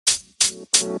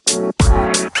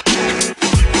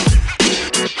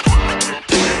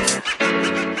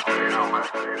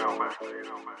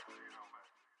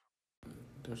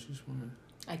Don't you just want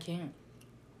to... I can't.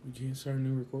 We can't start a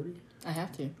new recording? I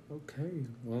have to. Okay,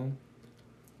 well...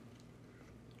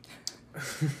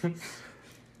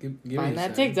 give Find me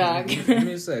that a sec. TikTok. Give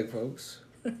me a sec, folks.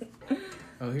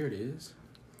 Oh, here it is.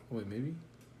 Wait, maybe?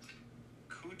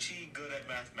 Coochie good at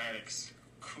mathematics.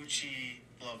 Coochie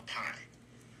love pie.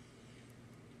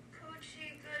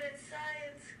 Coochie good at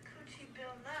science. Coochie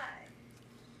Bill Nye.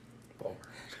 Bar.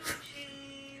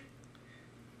 Coochie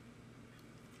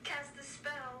cast the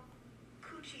spell.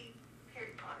 Coochie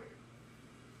Harry Potter.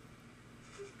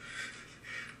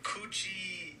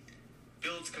 Coochie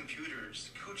builds computers.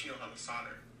 Coochie know how to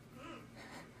solder.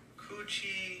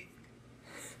 Coochie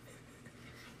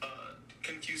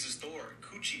confuses Thor.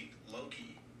 Coochie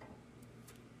Loki.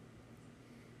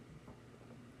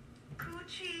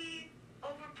 Coochie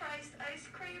overpriced ice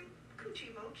cream.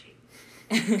 Coochie Mochi.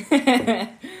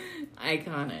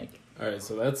 Iconic. All right,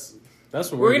 so that's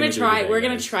what We're gonna do try. today, We're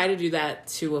gonna guys. try to do that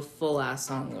to a full ass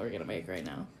song that we're gonna make right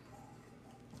now.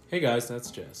 Hey guys, that's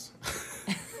Jess.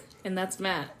 And that's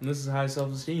Matt. And this is High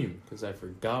Self-Esteem, because I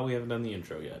forgot we haven't done the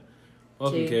intro yet.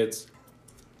 Welcome, Gee. kids.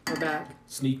 We're back.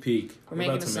 Sneak peek. We're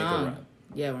making about a to song. make a rap.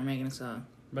 Yeah, we're making a song.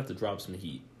 We're about to drop some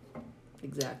heat.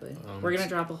 Exactly. We're gonna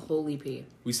drop a whole EP.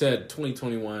 We said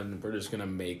 2021, we're just gonna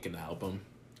make an album,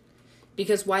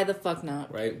 Because why the fuck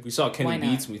not? right? We saw Why Kenny not?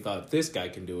 Beats, and we thought, this guy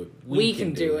can do it. We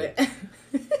can do it.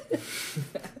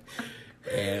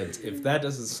 And if that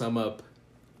doesn't sum up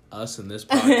us in this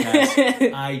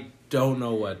podcast, I don't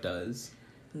know what does.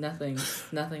 Nothing's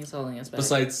holding us back.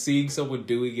 Besides seeing someone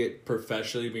doing it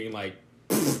professionally, being like,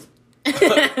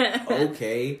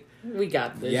 okay, We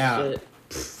got this yeah, shit.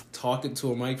 talking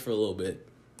to a mic for a little bit,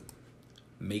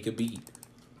 make a beat.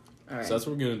 All right. So that's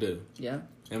what we're gonna do. Yeah.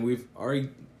 And we already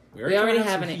We already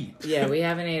have an yeah, we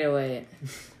have an 808.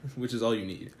 which is all you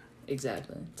need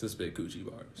Exactly. to spit coochie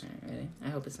bars. All right, ready? I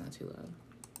hope it's not too loud.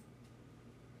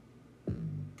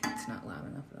 It's not loud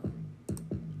enough at all.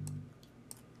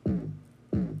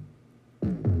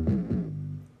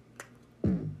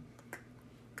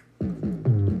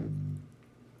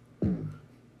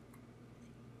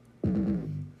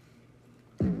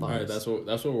 All right, that's what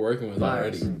we're working with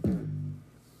Bars. already,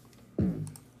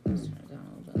 Let's turn it down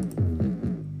a little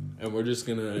bit. and we're just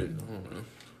gonna I don't know,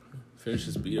 finish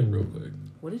this beat up real quick.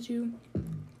 What did you?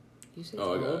 You said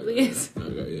Oh, I all got of it. these?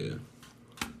 Okay, yeah.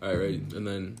 All right, ready, and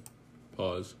then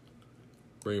pause,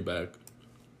 bring it back,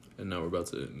 and now we're about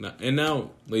to. And now,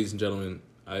 ladies and gentlemen,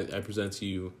 I present to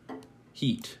you,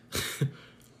 Heat,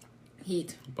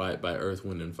 Heat. by Earth,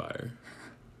 Wind, and Fire.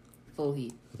 Full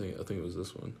heat. I think it was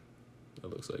this one. That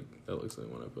looks like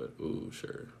one I put. Ooh,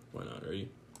 sure, why not? Ready?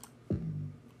 I'll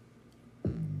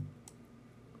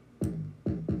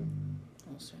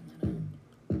turn that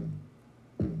on.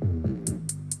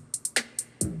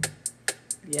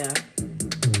 Yeah.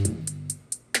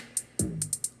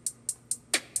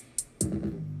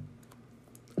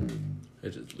 It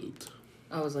just looped.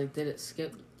 I was like, did it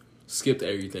skip? Skipped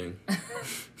everything.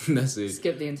 That's it.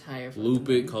 Skip the entire. fucking Loop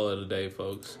thing. it. Call it a day,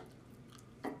 folks.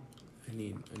 I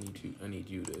need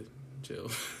you to chill.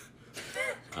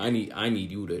 I need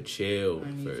you to chill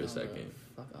I need for a y'all to second.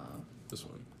 Fuck off. This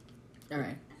one. All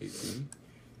right. 18.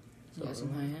 We got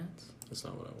some hi hats. That's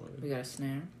not what I wanted. We got a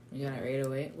snare. We got our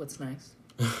 808. What's nice?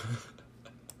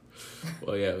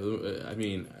 Well, yeah. I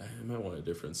mean, I might want a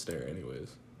different stare,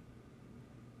 anyways.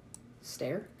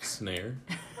 Stare? Snare.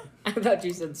 I thought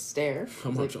you said stare.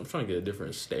 I'm I was trying to get a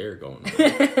different stare going on.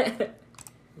 like,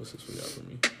 What's this we got for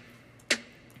me?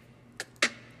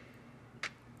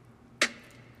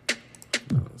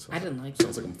 No, it sounds I didn't like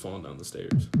Sounds that. like I'm falling down the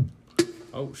stairs.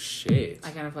 Oh shit!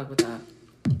 I kind of fuck with that.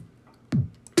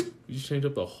 You just changed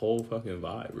up the whole fucking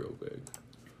vibe real quick.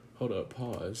 Hold up,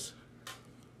 pause.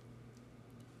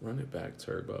 Run it back,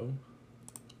 turbo.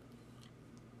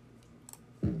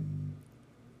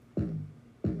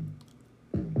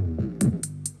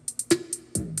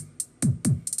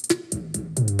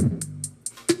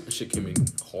 That shit came in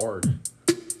hard.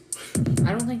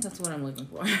 I don't think that's what I'm looking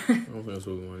for. I don't think that's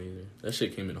what we want either. That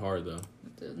shit came in hard though.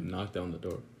 Dude. Knocked down the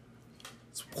door.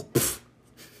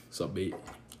 What's up, beat?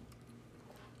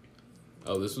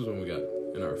 Oh, this was when we got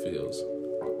in our fields.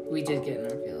 We did get in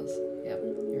our feels. Yep,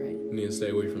 you're right. We need to stay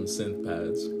away from synth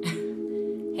pads.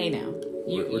 Hey now.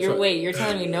 We're Wait, you're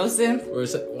telling me no synth?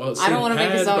 Well, I don't wanna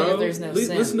make a synth song pad, if bro. there's no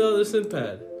synth. Listen to other synth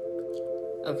pad.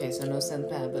 Okay, so no synth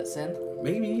pad, but synth?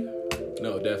 Maybe.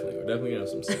 No, definitely. We're definitely gonna have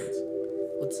some synths.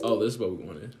 What's... Oh, this is what we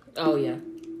wanted. Oh, yeah.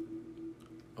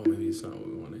 Oh, maybe it's not what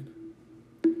we wanted.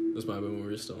 This might have been when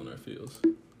we were still in our fields.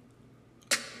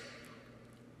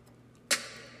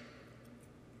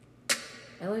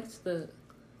 I liked the.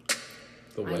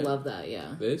 The I what? love that.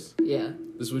 Yeah. This? Yeah.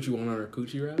 This is what you want on our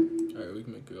coochie rap? Alright, we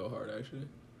can make it go hard, actually.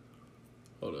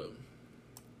 Hold up.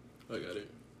 I got it.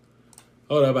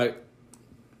 Hold up,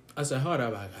 I said, hold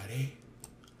up, I got it.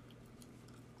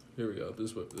 Here we go.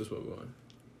 This is what we want.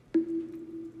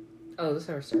 Oh, this is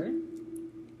how we're starting?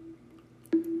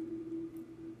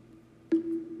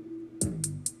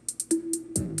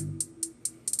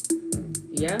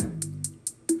 Yeah.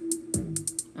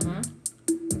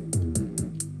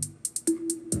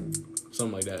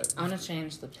 Something like that. I want to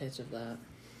change the pitch of that,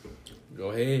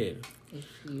 Go ahead. if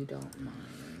you don't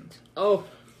mind. Oh,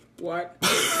 what?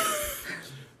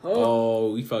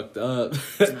 Oh, we fucked up.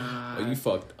 Nah. Oh, you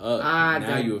fucked up. Ah,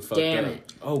 now God you were fucked damn up.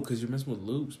 it. Oh, because you're messing with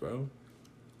loops, bro.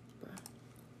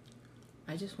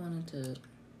 I just wanted to.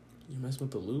 You're messing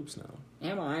with the loops now.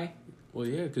 Am I? Well,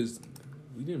 yeah, because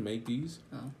we didn't make these.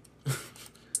 Oh.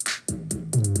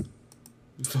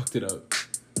 You fucked it up.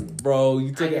 Bro,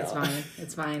 you took it It's off. fine.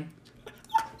 It's fine.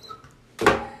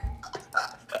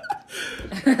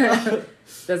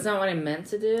 That's not what I meant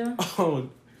to do. Oh,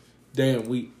 damn,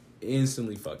 we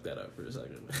instantly fucked that up for a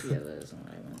second. Yeah, that isn't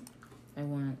what I want. I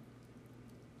want.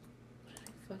 What did I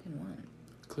fucking want?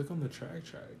 Click on the track.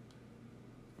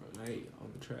 Right,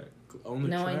 on the track. On the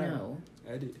No, track. I know.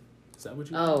 Edit. Is that what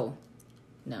you Oh.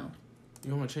 No. You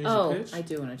don't want to change Oh, the pitch? I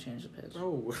do want to change the pitch.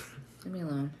 Bro. Leave me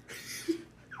alone.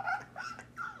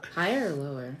 Higher or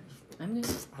lower? I'm good.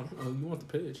 I don't know. You want the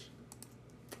pitch.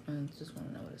 I just want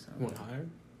to know what it sounds You want like. higher?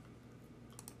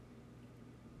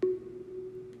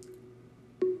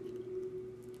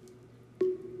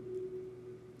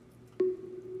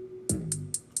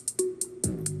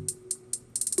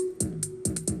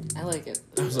 I like it.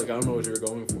 I was like, I don't know what you were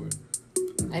going for.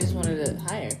 I just wanted it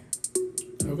higher.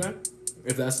 Okay.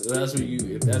 If that's what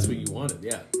you wanted,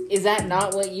 yeah. Is that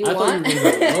not what you I want? thought you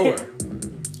were going lower.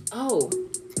 Oh.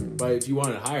 But if you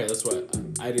wanted higher, that's why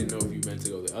I didn't know if you meant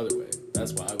to go the other way.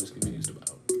 That's why I was confused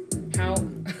about. How?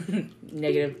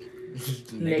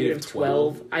 Negative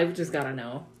 12. I just gotta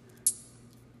know.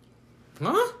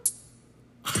 Huh?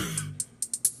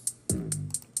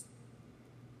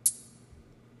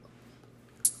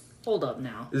 Hold up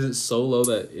now. Is it so low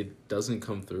that it doesn't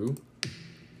come through?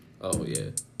 Oh, yeah.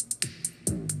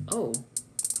 Oh.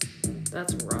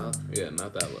 That's rough. Yeah,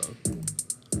 not that low.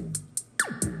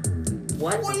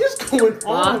 What? What is going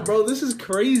on, Fuck. bro? This is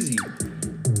crazy.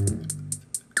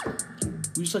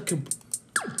 We just like...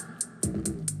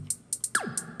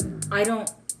 I don't...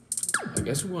 I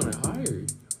guess we want it higher.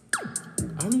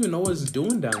 I don't even know what it's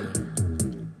doing down there.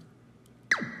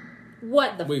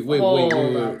 What the Wait. Hold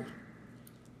up.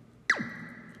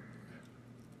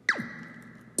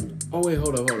 Oh, wait,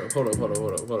 hold up.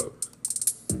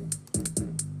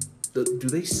 Do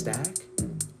they stack?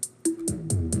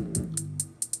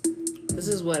 This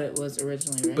is what it was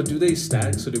originally, right? But do they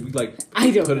stack? So did we, like, I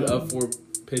don't put know. it up 4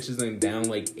 pitches and down,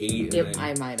 like, 8? Yep, And then...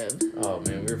 I might have. Oh,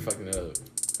 man, we were fucking it up.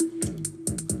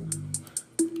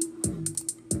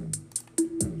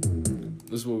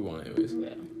 This is what we want anyways.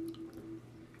 Yeah.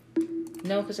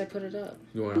 No, because I put it up.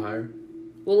 You want it higher?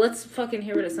 Well, let's fucking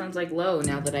hear what it sounds like low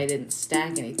now that I didn't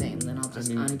stack anything. Then I'll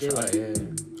just undo it. Yeah.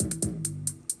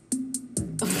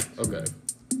 Okay.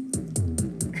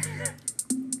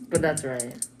 But that's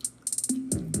right.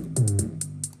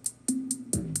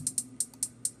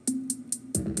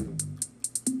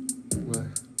 What?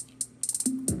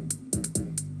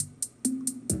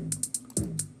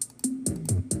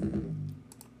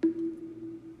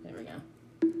 There we go.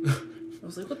 I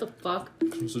was like, what the fuck?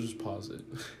 So just pause it.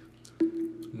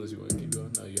 Unless you want to keep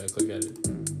going. No, you gotta click at it.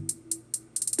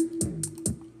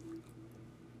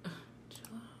 Chill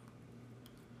out.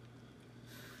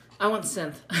 I want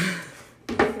synth.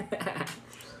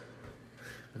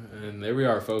 And there we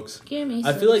are, folks. Give me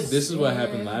I some feel like this is what synth.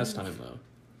 happened last time, though.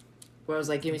 Where I was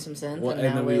like, give me some synth. Well, and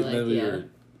now then we're like, then we yeah. were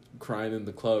crying in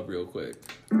the club real quick.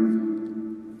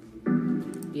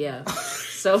 Yeah.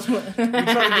 So. You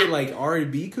trying to get like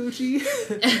R&B coochie?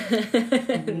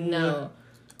 No.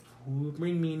 Ooh,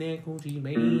 bring me that coochie,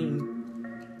 babe.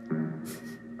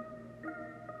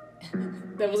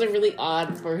 That was a really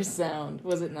odd first sound,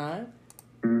 was it not?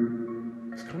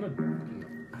 It's kind of,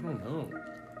 I don't know.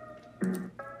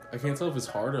 I can't tell if it's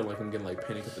hard or like I'm getting like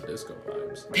Panic at the Disco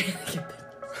vibes.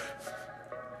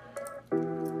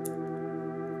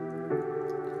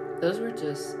 Those were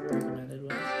just recommended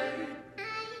ones.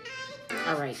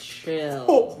 Alright, chill.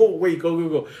 Oh, wait,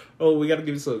 go. Oh, we gotta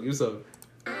give some. Should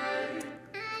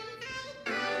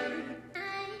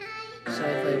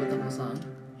I play with the whole song?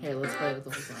 Here, let's play with the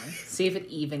whole song. See if it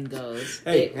even goes.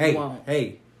 Hey, It won't.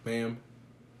 Hey, ma'am.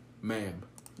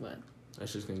 What?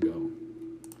 That's just gonna go.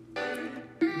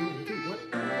 No, dude, what?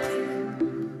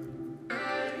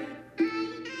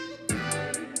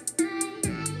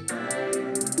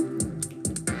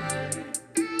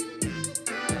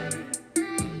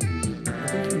 I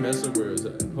think you messed up where it's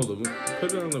at. Hold on,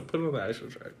 put it on the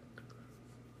actual track.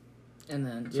 And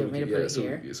then, do you want me to put it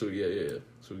here? So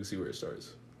we can see where it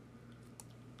starts.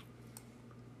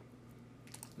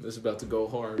 This is about to go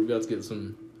hard. We're about to get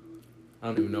some. I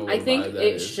don't even know what I think vibe that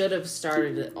it is. should have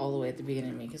started it all the way at the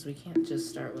beginning because we can't just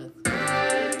start with.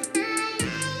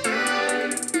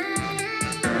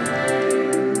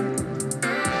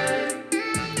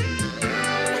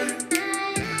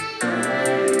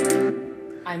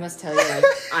 I must tell you,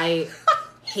 I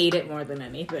hate it more than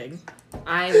anything.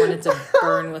 I wanted to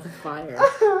burn with a fire.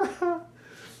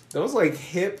 That was like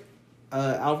hip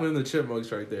Alvin and the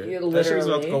Chipmunks right there. Yeah, that shit was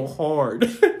about to go hard.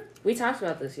 We talked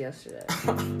about this yesterday,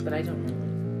 but I don't remember.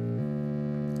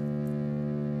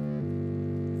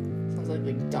 Sounds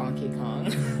like Donkey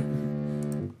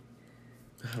Kong.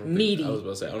 Meaty. I was about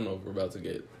to say, I don't know if we're about to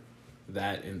get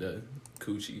that into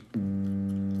coochie.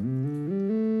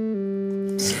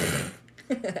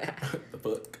 The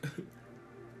fuck?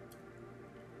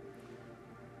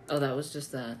 Oh, that was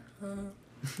just that.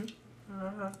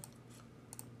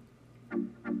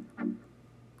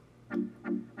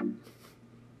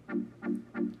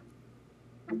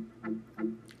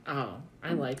 Oh,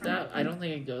 I like that. I don't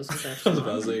think it goes with that I was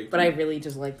about to song, say. but I really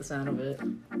just like the sound of it.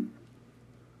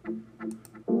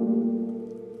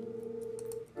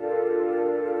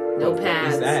 No pads.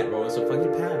 What is that, bro? It's a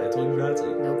fucking pad. I told you not to.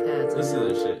 No pads. Listen to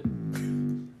this shit.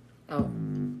 Oh.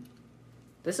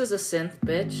 This is a synth,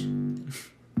 bitch.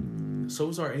 So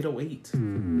is our 808.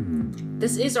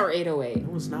 This is our 808.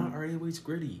 No, it's not. Our 808's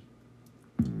gritty.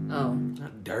 Oh.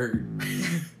 Not dirt.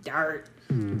 Dart.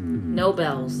 No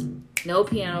bells. No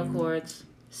piano chords.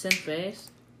 Synth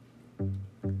bass.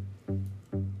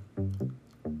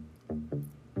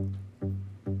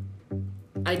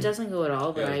 It doesn't go at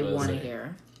all, but Yeah, I was want to about to say.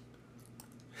 hear.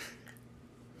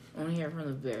 I want to hear it from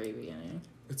the very beginning.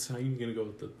 It's not even gonna go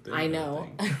with the thing. I know.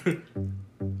 think.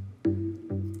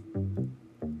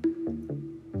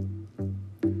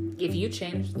 If you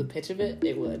changed the pitch of it,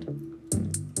 it would.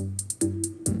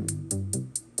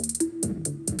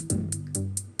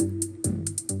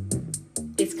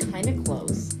 It's kind of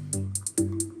close.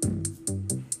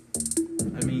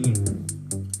 I mean,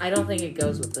 I don't think it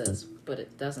goes with this, but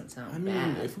it doesn't sound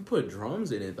bad. if we put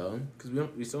drums in it though, because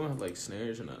we still don't have like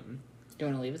snares or nothing. Do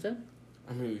you want to leave it there?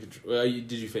 I mean, we could,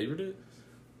 did you favorite it?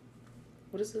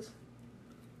 What is this?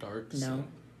 Dark. No.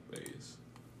 Bass.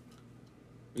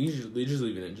 You just leave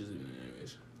it in. Just leave it in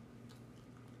anyways.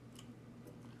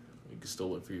 You can still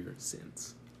look for your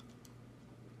synths.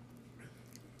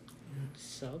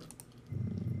 So.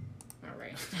 All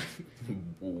right.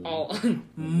 Ooh. All.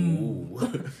 Ooh.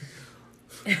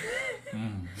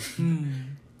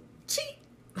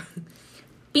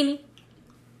 Beanie.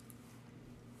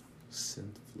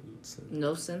 Synth flute. Synth.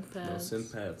 No synth pads. No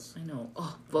synth pads. I know.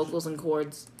 Oh, vocals and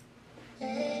chords.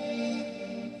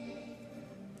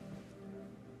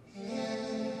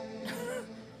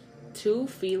 Too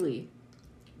feely.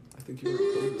 I think you were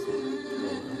playing this one.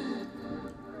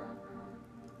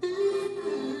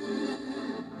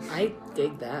 I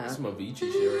dig that. That's some Avicii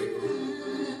shit right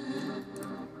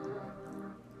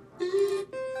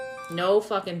here. No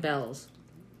fucking bells.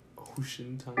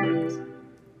 Ocean Times.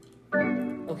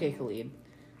 Okay, Khalid.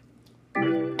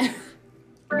 Wanna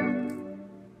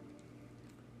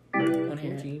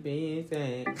hear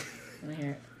it? Wanna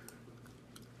hear it?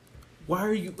 Why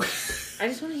are you? I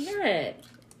just wanna hear it.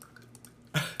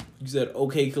 You said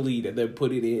okay, Khalid, and then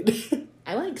put it in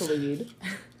I like Khalid.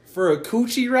 for a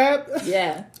coochie rap.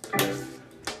 Yeah.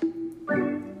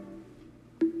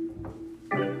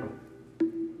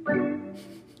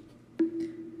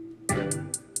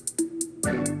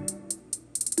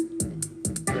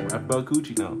 Rap about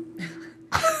coochie now.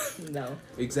 No.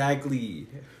 Exactly.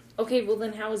 Okay, well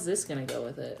then how is this gonna go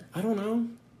with it? I don't know.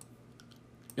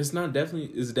 It's definitely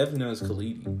not as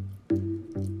Khalid.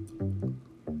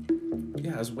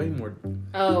 Yeah, it's way more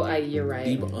Oh, you're right.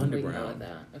 Deep We can go underground. with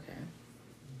that. Okay.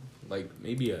 like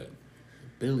maybe a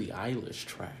Billie Eilish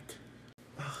track.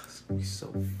 Ugh, it's gonna be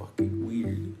so fucking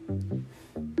weird.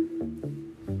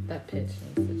 That pitch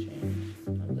needs to change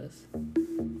of this.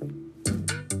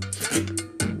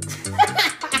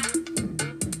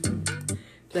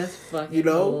 That's fucking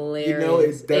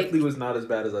hilarious. it definitely was not as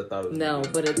bad as I thought it was. No,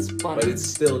 but it's funny. But it's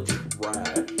still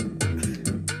trash.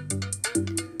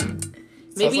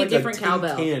 Maybe Sounds a different tin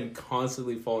cowbell. can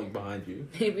constantly falling behind you.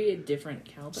 Maybe a different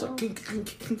It's cowbell.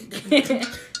 like,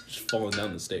 just falling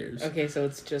down the stairs. Okay, so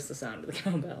it's just the sound of the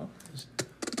cowbell.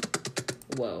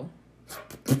 Whoa.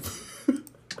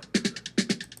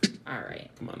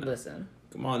 Alright. Come on now. Listen.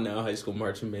 Come on now, high school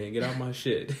marching band. Get out my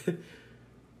shit.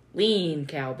 Lean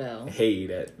cowbell. Hey,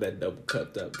 that double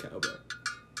cupped up cowbell.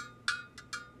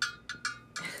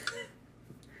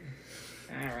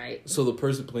 Alright. So the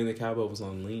person playing the cowbell was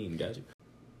on lean. Got you.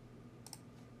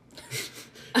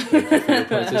 Thank you for your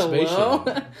participation.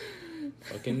 Whoa.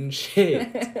 Fucking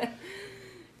shit.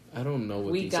 I don't know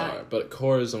what We these got- are, but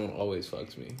Corazon always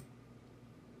fucks me.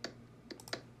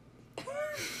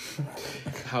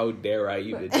 How dare I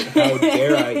even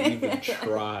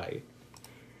try?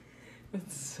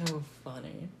 It's so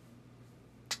funny.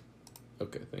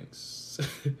 Okay, thanks.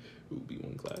 Ooh,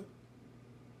 B1 clap.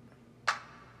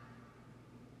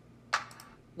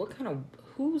 What kind of...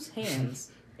 Whose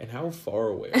hands? And how far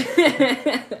away? They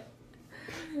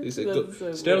said, That's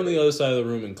so stand on funny. the other side of the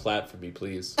room and clap for me,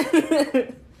 please.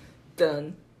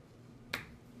 Done.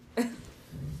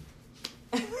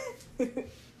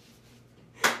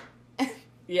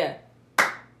 Yeah.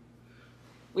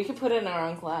 We could put in our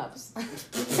own claps.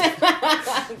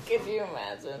 Could you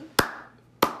imagine?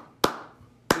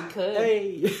 We could.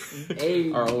 Hey.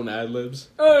 Hey. Our own ad libs.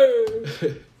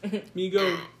 Hey.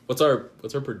 Migo. What's our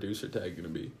producer tag gonna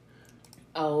be?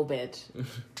 Oh, bitch.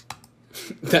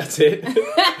 That's it.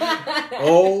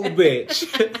 Oh,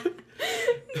 bitch.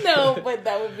 No, but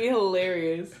that would be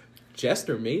hilarious.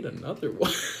 Jester made another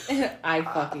one. I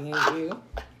fucking hate you.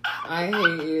 I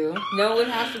hate you. No, it would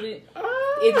have to be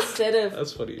instead of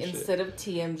That's funny as shit. instead of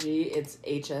TMG, it's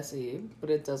HSE, but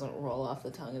it doesn't roll off the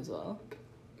tongue as well.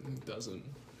 It doesn't.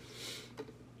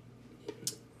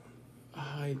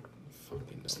 I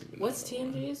fucking don't even know. What's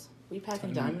TMG's? We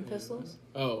packing diamond pistols?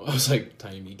 Oh, I was like,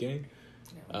 Tiny Gang?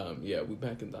 Yeah, we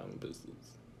back in Diamond Pistols.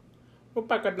 We're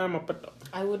back at Diamond Pistols.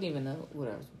 I wouldn't even know what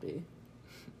ours would be.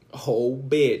 Oh,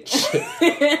 bitch.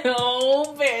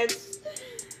 Oh, bitch.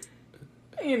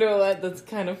 You know what? That's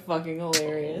kind of fucking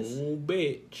hilarious. Oh,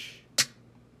 bitch.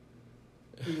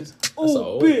 You just, That's oh, a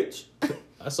old- bitch.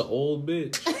 That's an old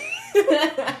bitch.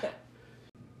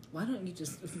 Why don't you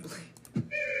just...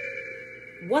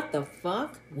 What the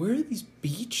fuck? Where are these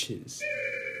beaches?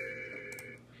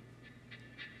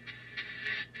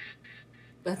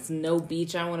 That's no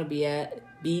beach I want to be at.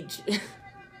 Beach.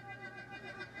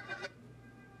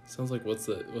 Sounds like what's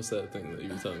that thing that you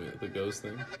were telling me, the ghost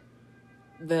thing?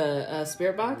 The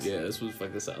spirit box? Yeah, this was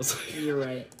like this sounds like. You're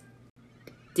right.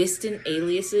 Distant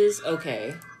aliases?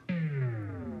 Okay.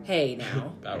 Hey,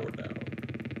 now. Power down.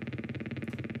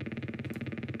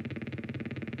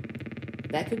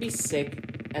 That could be sick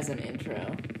as an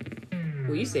intro.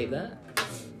 Will you save that?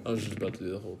 I was just about to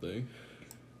do the whole thing.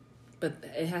 But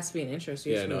it has to be an intro, so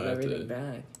you Yeah, have to no, move I have to- everything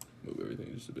back. Move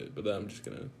everything just a bit, but then I'm just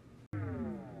gonna.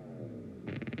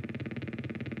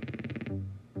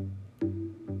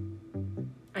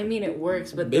 I mean, it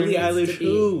works, but Billie there needs Eilish to be...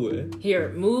 who? Here,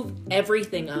 move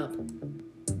everything up.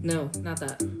 No, not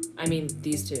that. I mean,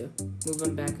 these two. Move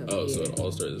them back up. Oh, here. so it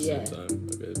all starts at the Yeah. same time.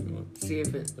 Okay, if you want. See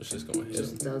if it That's just gonna hit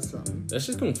just him. does something. That's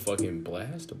just gonna fucking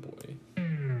blast a boy.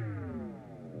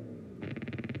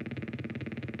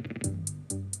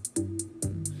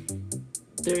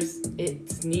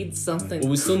 It needs something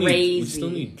Well, we still crazy.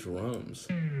 need drums.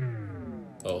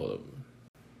 Oh,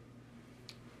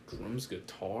 drums,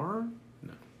 guitar?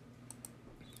 No.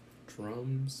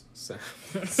 Drums,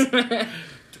 sounds.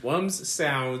 Drums,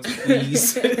 sounds,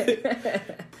 please.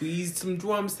 Please, some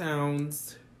drum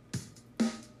sounds.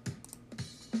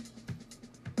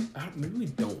 Maybe we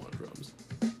don't want drums.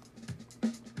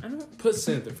 I don't... Put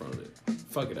synth in front of it.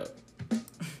 Fuck it up.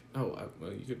 Oh,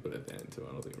 well, you could put it at the end too.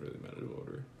 I don't think it really matters what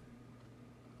order.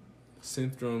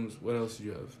 Synth drums. What else do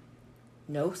you have?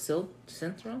 No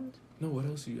synth drums? No, what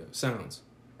else do you have? Sounds.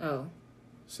 Oh.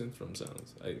 Synth drum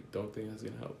sounds. I don't think that's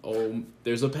gonna help. Oh,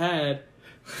 there's a pad.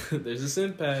 There's a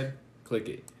synth pad. Click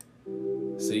it.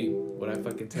 See what I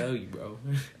fucking tell you, bro.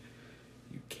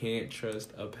 You can't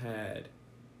trust a pad.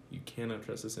 You cannot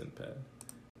trust a synth pad.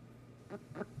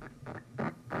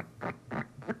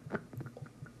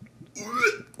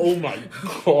 Oh my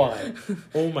god.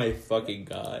 Oh my fucking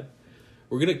god.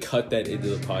 We're gonna cut that into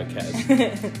the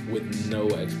podcast with no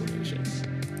explanation.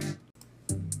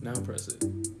 Now press it.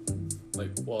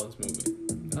 Like while it's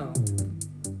moving. Oh.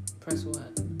 Press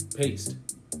what? Paste.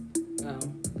 Oh.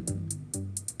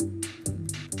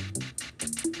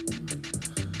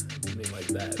 I mean like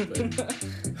that, but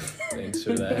thanks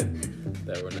for that.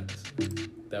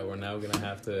 That we're now gonna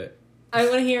have to I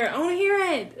want to hear it. I want to hear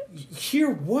it. Hear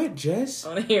what, Jess? I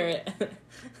want to hear it.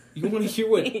 You want to hear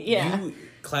what Yeah. you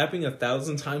clapping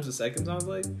 1,000 times a second sounds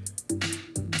like?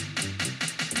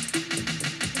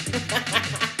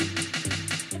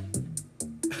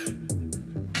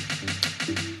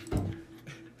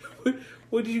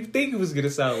 What did you think it was gonna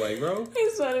sound like, bro? I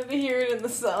just wanted to hear it in the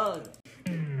song.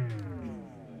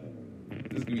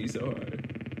 This is gonna be so hard.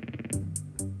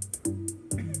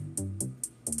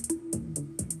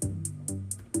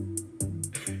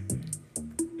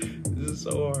 This is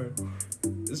so hard.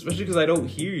 Especially because I don't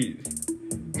hear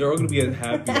it. They're all gonna be as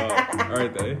happy about,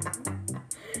 aren't they?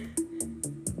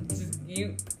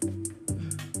 You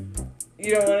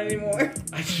don't want any more?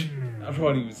 I don't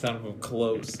want to even sound them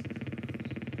close.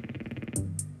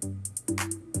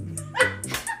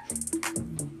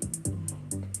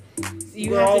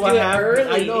 You have to do it early.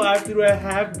 I know I have to do a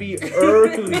happy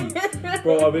early.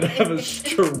 Bro, I'm gonna have a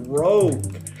stroke.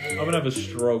 I'm gonna have a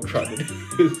stroke trying to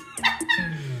do this.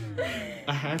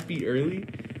 A happy early?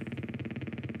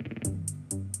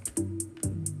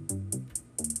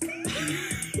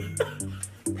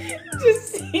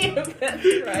 Just see if that's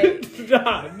right.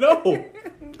 Nah, no.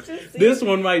 Just see. This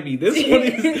one might be. This one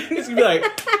is. It's gonna be like,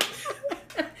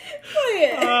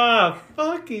 Play it.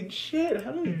 fucking shit.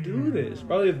 How do we do this?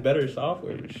 Probably with better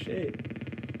software, but shit.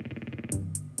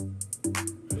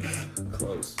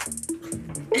 Close.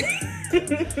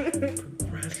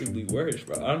 Progressively worse,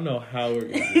 bro. I don't know how we're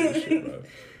gonna do this shit, bro.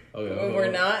 Okay, Well,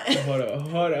 we're not.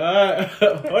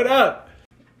 Hold up.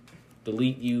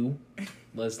 Delete you.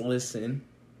 Let's listen.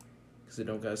 Because it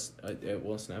don't got. It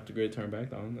will snap the grid, turn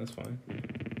back on. That's fine.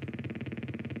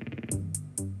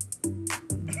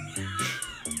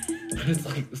 It's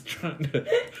like it's trying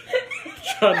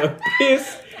to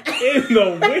piss in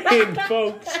the wind,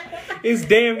 folks. It's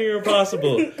damn near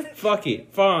impossible. Fuck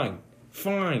it. Fine.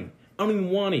 I don't even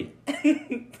want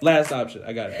it. Last option.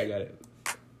 I got it.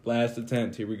 Last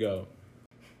attempt. Here we go.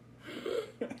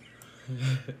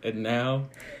 And now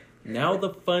the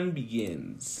fun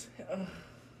begins.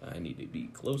 I need to be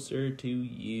closer to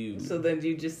you. So then do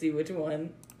you just see which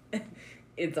one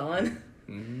it's on?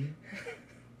 Mm-hmm.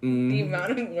 The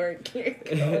amount of work you're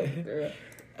going through.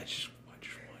 I just want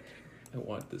you. I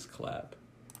want this clap.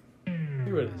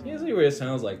 Hear what it is. You see what it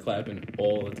sounds like clapping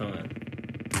all the time.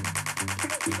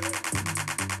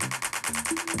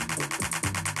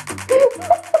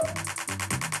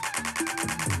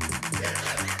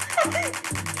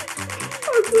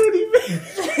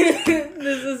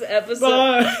 This is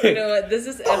episode. You know what? This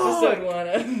is episode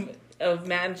 1 of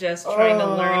Matt just trying to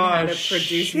learn how to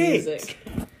produce shit. music.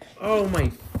 Oh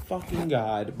my fucking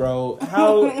god, bro.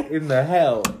 How in the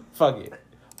hell? Fuck it.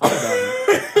 I'm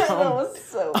done. That was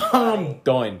so funny.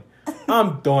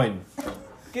 I'm done.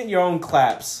 Get your own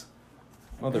claps.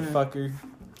 Motherfucker.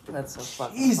 That's so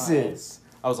fucking Jesus.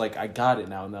 I was like, I got it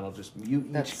now, and then I'll just mute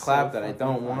each That's clap so that I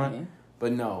don't fucking want. funny.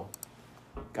 But no.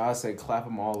 God said clap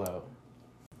them all out.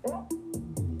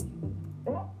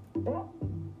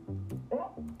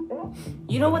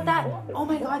 You know what that? Oh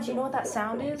my god! You know what that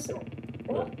sound is?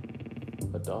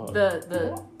 A dog.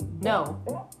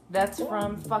 No, that's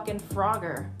from fucking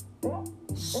Frogger.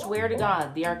 Swear to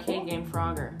God, the arcade game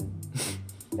Frogger.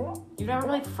 You've never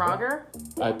played Frogger?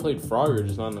 I played Frogger,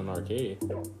 just not in an arcade.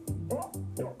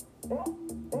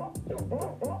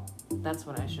 That's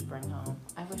what I should bring home.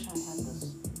 I wish I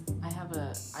had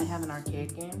this. I have an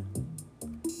arcade game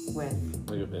with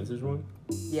Like a vintage one?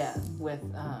 with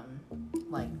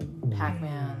like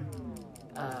Pac-Man,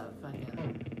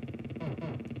 fucking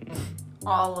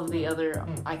all of the other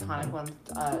iconic ones,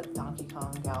 Donkey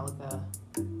Kong, Galaga.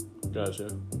 Gotcha.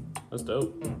 That's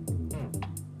dope.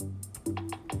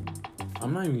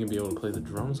 I'm not even gonna be able to play the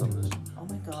drums on this. Oh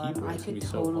my god, keyboard. I It's gonna could be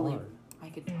so totally hard.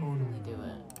 do it.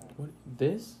 What?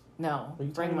 This? No, Are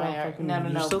you bring talking my about fucking- no, you're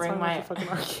no, still bring talking about my the fucking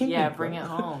arcade, yeah, bro. bring it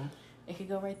home. It could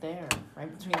go right there,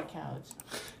 right between the couch,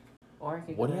 or it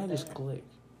could What go did right I just there. click?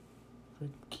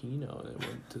 Click Kino and it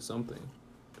went to something.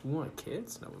 Do we want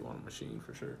kits? No, we want a machine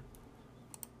for sure.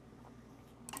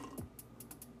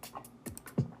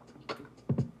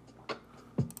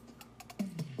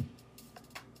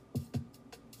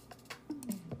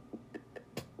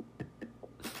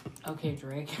 Okay,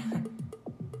 Drake.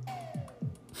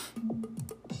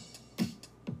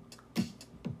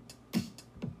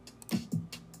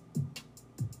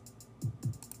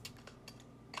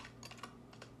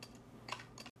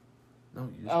 No,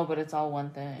 you just, Oh, but it's all one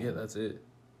thing. yeah, that's it.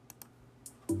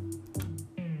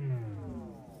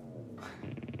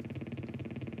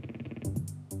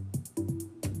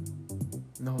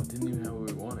 No, it didn't even have what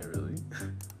we wanted, really.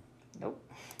 Nope.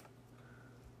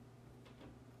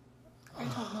 I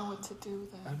don't know what want to do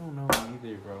I that. don't know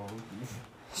either, bro.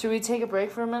 Should we take a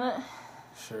break for a minute?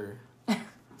 Sure.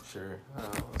 Sure.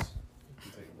 Let's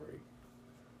take a break.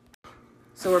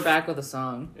 So we're back with a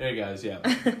song. Hey, guys, yeah.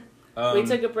 We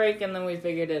took a break and then we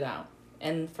figured it out.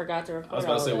 And forgot to record I was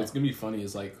about to say, all of what's it. going to be funny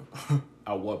is, like,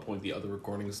 at what point the other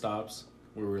recording stops,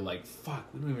 where we're like, fuck,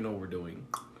 we don't even know what we're doing.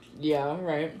 Yeah,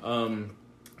 right.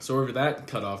 So wherever that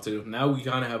cut off to, now we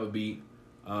kind of have a beat.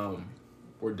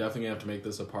 We're definitely going to have to make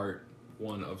this a part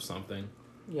one of something.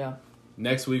 Yeah.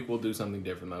 Next week, we'll do something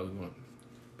different, though. We won't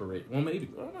berate. Well, maybe.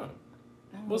 I don't know.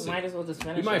 We'll see. Might as well just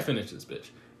finish We might it. finish this bitch.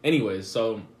 Anyways,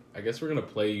 so I guess we're going to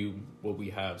play you what we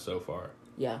have so far.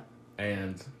 Yeah.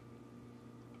 And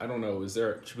I don't know,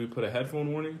 should we put a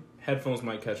headphone warning? Headphones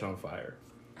might catch on fire.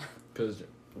 Because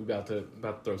we're about to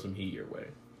throw some heat your way.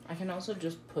 I can also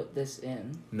just put this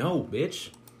in. No, bitch.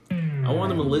 I want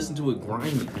them to listen to it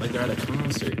grimy, like they're at a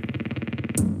concert.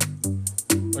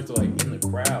 Like they're like in the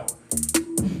crowd.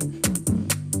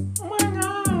 Oh my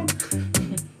god!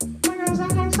 Oh my god,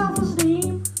 Zach has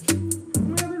self-esteem.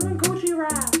 I'm really doing Gucci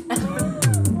rap.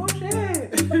 Oh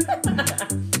shit!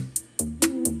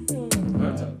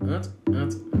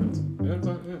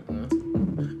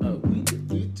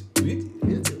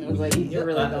 I was like, you're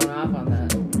really going off on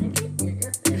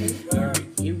that.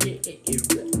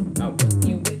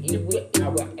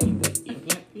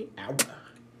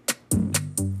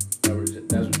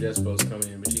 That's what Jess supposed to come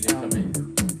in, but she didn't come in.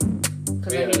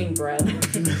 Because Yeah. I'm eating bread.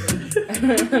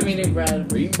 I'm eating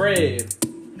bread. We're eating bread.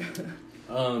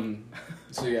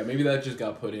 So yeah, maybe that just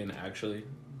got put in actually,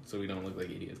 so we don't look like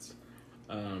idiots.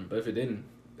 But if it didn't,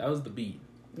 that was the beat.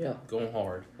 Yeah. Going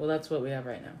hard. Well, that's what we have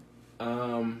right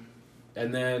now.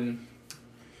 And then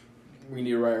we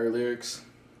need to write our lyrics.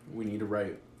 We need to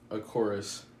write a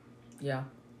chorus, Yeah.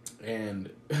 and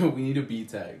we need a beat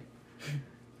tag.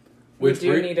 We do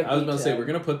we're- need a I was beat about to say tag. we're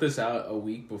gonna put this out a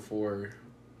week before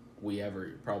we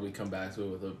ever probably come back to it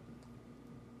with a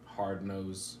hard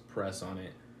nose press on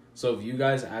it. So if you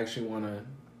guys actually want to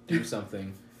do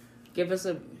something, Give us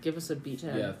a beat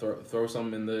tag. yeah, throw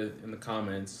some in the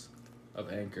comments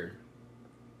of Anchor.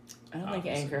 I don't think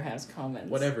Obviously. Anchor has comments.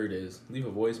 Whatever it is, leave a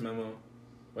voice memo,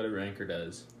 whatever Anchor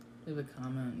does. Leave a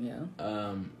comment,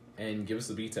 yeah. And give us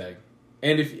the beat tag.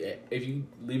 And if you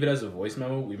leave it as a voice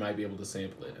memo, we might be able to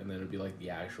sample it, and then it'd be like the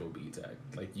actual beat tag,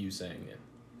 like you saying it,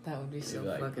 That would be so Maybe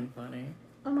like- fucking funny.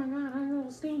 oh my god, I know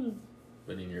Steve,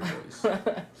 but in your voice.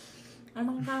 Oh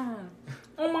my god.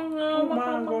 Oh my god.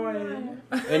 Oh my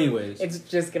god. Anyways, It's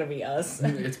just gonna be us.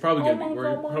 it's probably Oh gonna be my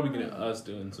we're God. probably gonna us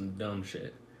doing some dumb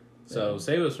shit. So Yeah.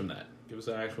 save us from that. Give us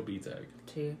an actual beat tag.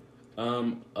 Two.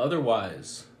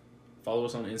 Otherwise, follow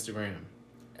us on Instagram.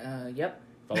 Yep.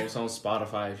 Follow us on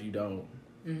Spotify if you don't.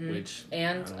 Mhm. Which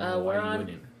And I don't know why we're you on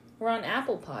wouldn't. we're on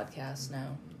Apple Podcasts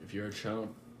now. If you're a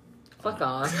chump, Fuck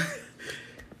off.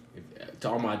 to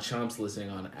all my chumps listening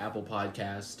on Apple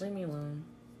Podcast, Leave me alone.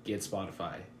 get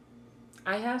Spotify.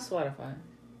 I have Spotify.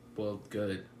 Well,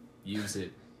 good. Use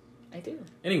it. I do.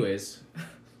 Anyways,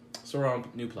 so we're on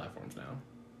new platforms now.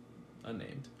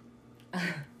 Unnamed.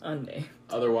 Unnamed.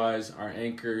 Otherwise, our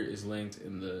Anchor is linked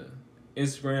in the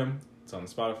Instagram. It's on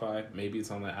the Spotify. Maybe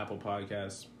it's on the Apple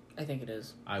Podcast. I think it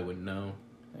is. I wouldn't know.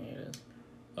 I think it is.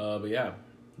 But yeah,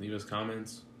 leave us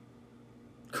comments.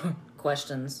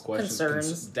 Questions. Questions.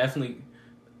 Concerns. Definitely.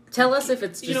 Tell us if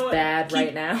it's You just know what? bad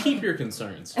right now. Keep your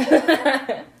concerns.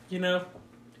 You know,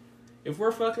 if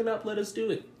we're fucking up, let us do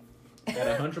it. At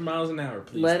 100 miles an hour,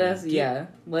 please. Let us, Keep- yeah.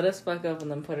 Let us fuck up and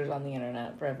then put it on the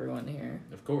internet for everyone to hear.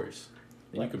 Of course.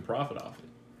 And you What? can profit off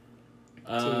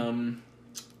it.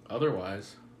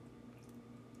 Otherwise,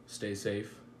 stay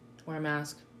safe. Wear a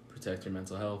mask. Protect your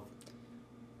mental health.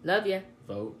 Love ya.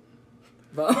 Vote.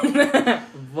 Vote.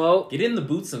 Vote. Get in the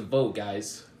boots and vote,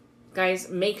 guys. Guys,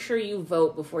 make sure you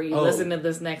vote before you Oh. listen to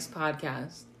this next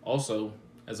podcast. Also,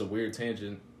 as a weird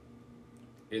tangent,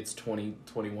 it's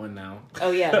 2021 now.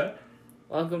 Oh, yeah.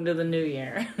 Welcome to the new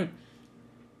year.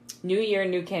 New year,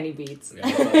 new Kenny Beats. Yeah, I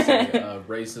was about to say,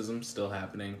 racism still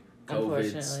happening.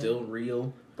 Unfortunately. COVID still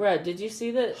real. Bruh, did you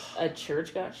see that a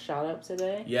church got shot up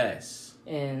today Yes.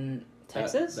 in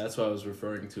Texas? That's what I was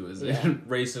referring to. Is Yeah.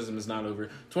 racism is not over.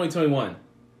 2021.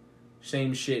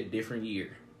 Same shit, different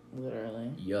year.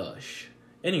 Literally. Yush.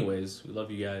 Anyways, we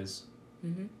love you guys.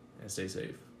 Mm-hmm. And stay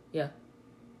safe.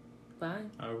 Bye.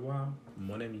 Au revoir.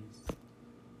 Mon amis.